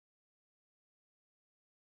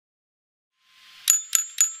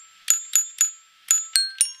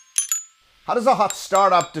How does a hot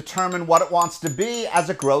startup determine what it wants to be as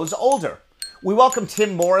it grows older? We welcome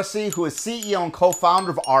Tim Morrissey, who is CEO and co-founder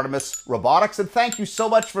of Artimus Robotics, and thank you so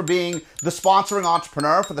much for being the sponsoring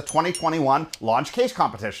entrepreneur for the 2021 Launch Case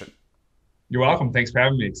Competition. You're welcome. Thanks for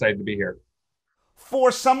having me. Excited to be here.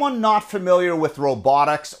 For someone not familiar with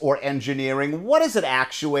robotics or engineering, what is an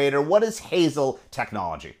actuator? What is Hazel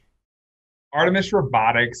technology? Artimus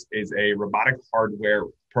Robotics is a robotic hardware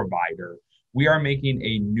provider. We are making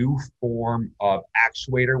a new form of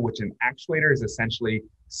actuator, which an actuator is essentially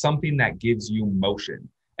something that gives you motion.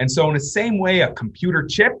 And so in the same way, a computer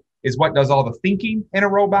chip is what does all the thinking in a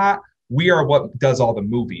robot, we are what does all the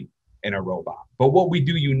moving in a robot. But what we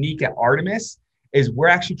do unique at Artimus is we're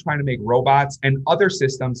actually trying to make robots and other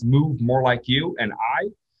systems move more like you and I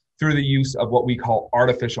through the use of what we call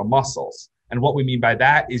artificial muscles. And what we mean by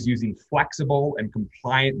that is using flexible and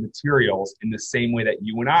compliant materials in the same way that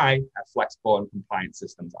you and I have flexible and compliant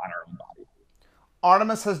systems on our own body.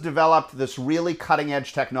 Artimus has developed this really cutting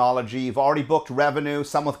edge technology. You've already booked revenue,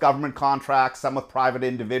 some with government contracts, some with private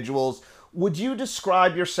individuals. Would you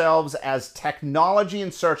describe yourselves as technology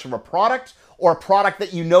in search of a product, or a product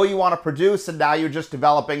that you know you want to produce and now you're just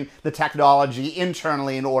developing the technology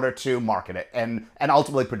internally in order to market it and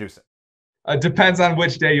ultimately produce it? Depends on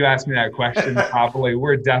which day you ask me that question. Probably,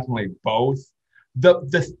 we're definitely both.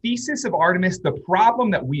 The thesis of Artimus, the problem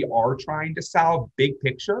that we are trying to solve, big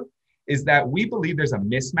picture, is that we believe there's a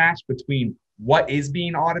mismatch between what is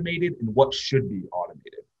being automated and what should be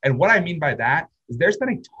automated. And what I mean by that is there's been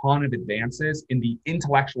a ton of advances in the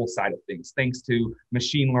intellectual side of things, thanks to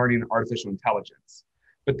machine learning and artificial intelligence.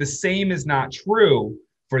 But the same is not true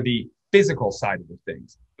for the physical side of the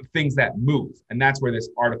things that move. And that's where this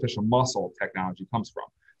artificial muscle technology comes from.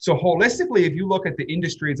 So holistically, if you look at the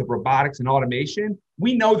industries of robotics and automation,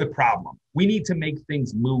 we know the problem. We need to make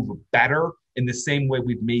things move better in the same way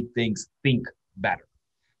we've made things think better.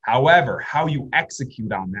 However, how you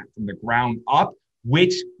execute on that from the ground up,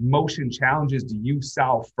 which motion challenges do you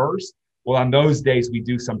solve first? Well, on those days, we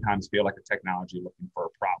do sometimes feel like a technology looking for a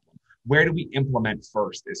problem. Where do we implement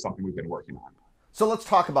first is something we've been working on. So let's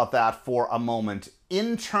talk about that for a moment.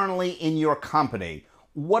 Internally in your company,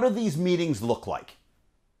 what do these meetings look like?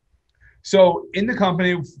 So in the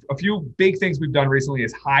company, a few big things we've done recently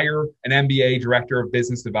is hire an MBA director of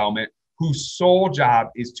business development whose sole job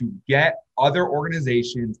is to get other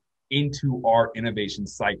organizations into our innovation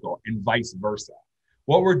cycle and vice versa.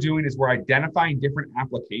 What we're doing is we're identifying different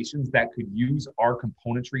applications that could use our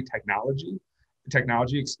componentry technology,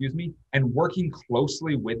 and working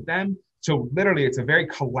closely with them. So literally, it's a very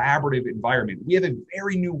collaborative environment. We have a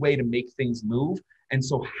very new way to make things move. And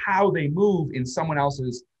so how they move in someone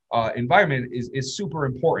else's environment is super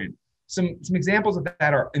important. Some examples of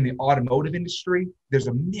that are in the automotive industry. There's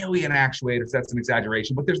a million actuators. That's an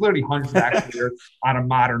exaggeration, but there's literally hundreds of actuators on a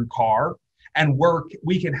modern car. And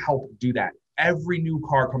we can help do that. Every new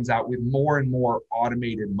car comes out with more and more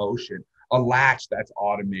automated motion, a latch that's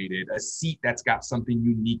automated, a seat that's got something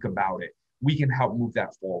unique about it. We can help move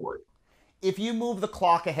that forward. If you move the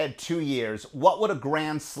clock ahead 2 years, what would a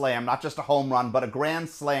grand slam, not just a home run, but a grand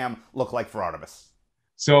slam look like for Artimus?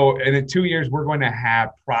 So in 2 years, we're going to have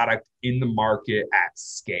product in the market at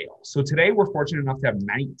scale. So today we're fortunate enough to have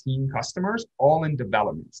 19 customers, all in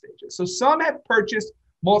development stages. So some have purchased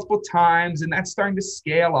multiple times, and that's starting to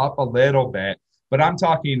scale up a little bit. But I'm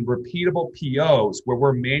talking repeatable POs where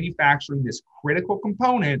we're manufacturing this critical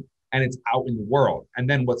component and it's out in the world. And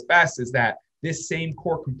then what's best is that this same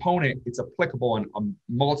core component, it's applicable in a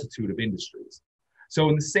multitude of industries. So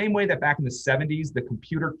in the same way that back in the 70s, the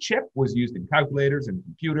computer chip was used in calculators and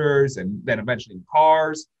computers and then eventually in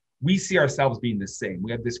cars, we see ourselves being the same.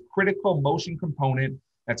 We have this critical motion component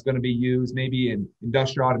that's going to be used maybe in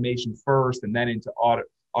industrial automation first, and then into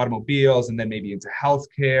automobiles, and then maybe into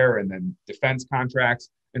healthcare, and then defense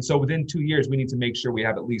contracts. And so within 2 years, we need to make sure we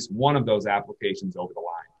have at least one of those applications over the line.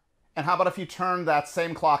 And how about if you turn that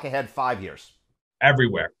same clock ahead 5 years?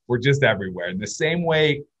 Everywhere. We're just everywhere. In the same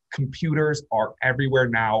way computers are everywhere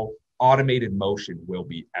now, automated motion will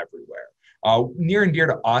be everywhere. Near and dear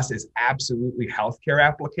to us is absolutely healthcare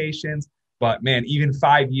applications. But man, even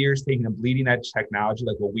 5 years taking a bleeding edge technology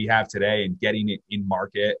like what we have today and getting it in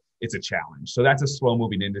market, it's a challenge. So that's a slow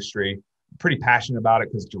moving industry. I'm pretty passionate about it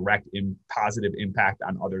because direct positive impact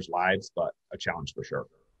on others' lives, but a challenge for sure.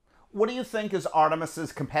 What do you think is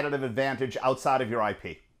Artimus's competitive advantage outside of your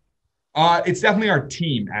IP? It's definitely our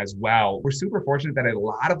team as well. We're super fortunate that a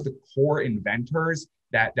lot of the core inventors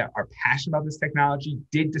that are passionate about this technology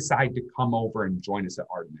did decide to come over and join us at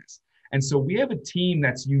Artimus. And so we have a team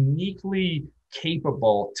that's uniquely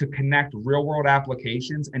capable to connect real world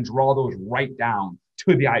applications and draw those right down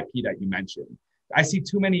to the IP that you mentioned. I see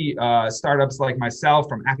too many startups like myself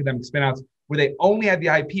from academic spinouts where they only have the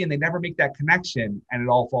IP and they never make that connection and it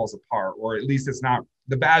all falls apart, or at least it's not,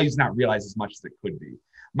 the value's not realized as much as it could be.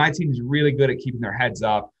 My team is really good at keeping their heads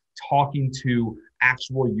up, talking to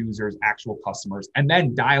actual users, actual customers, and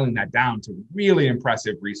then dialing that down to really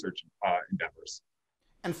impressive research endeavors.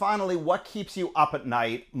 And finally, what keeps you up at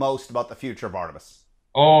night most about the future of Artimus?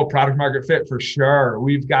 Oh, product market fit for sure.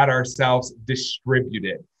 We've got ourselves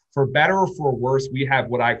distributed. For better or for worse, we have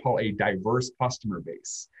what I call a diverse customer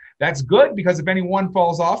base. That's good because if any one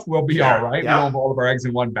falls off, we'll be all right. Yeah. We don't have all of our eggs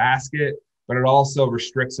in one basket, but it also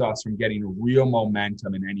restricts us from getting real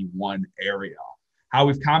momentum in any one area. How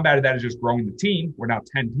we've combated that is just growing the team. We're now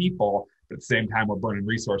 10 people, but at the same time, we're burning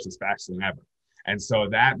resources faster than ever. And so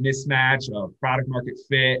that mismatch of product market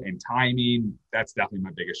fit and timing, that's definitely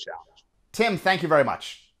my biggest challenge. Tim, thank you very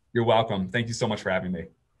much. You're welcome. Thank you so much for having me.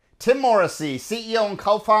 Tim Morrissey, CEO and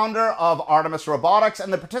co-founder of Artimus Robotics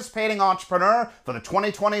and the participating entrepreneur for the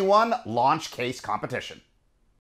 2021 Launch Case Competition.